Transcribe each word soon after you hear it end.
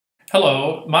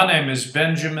Hello, my name is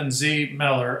Benjamin Z.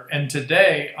 Meller, and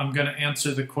today I'm going to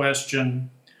answer the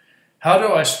question, how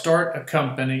do I start a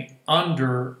company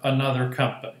under another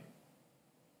company?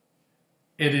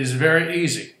 It is very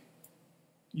easy.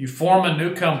 You form a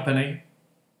new company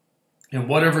in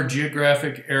whatever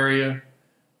geographic area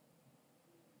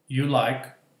you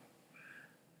like.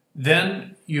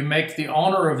 Then you make the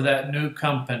owner of that new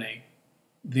company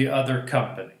the other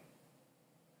company.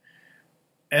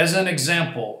 As an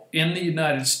example, in the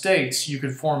United States, you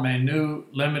could form a new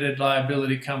limited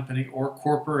liability company or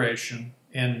corporation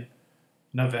in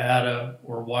Nevada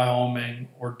or Wyoming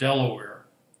or Delaware.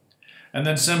 And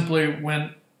then simply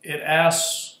when it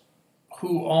asks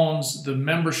who owns the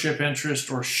membership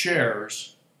interest or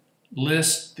shares,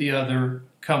 list the other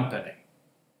company.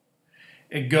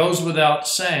 It goes without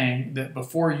saying that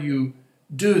before you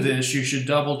do this, you should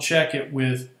double check it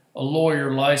with a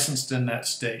lawyer licensed in that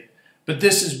state. But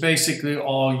this is basically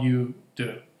all you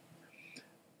do.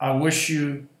 I wish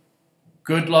you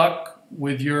good luck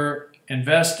with your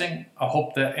investing. I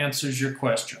hope that answers your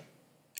question.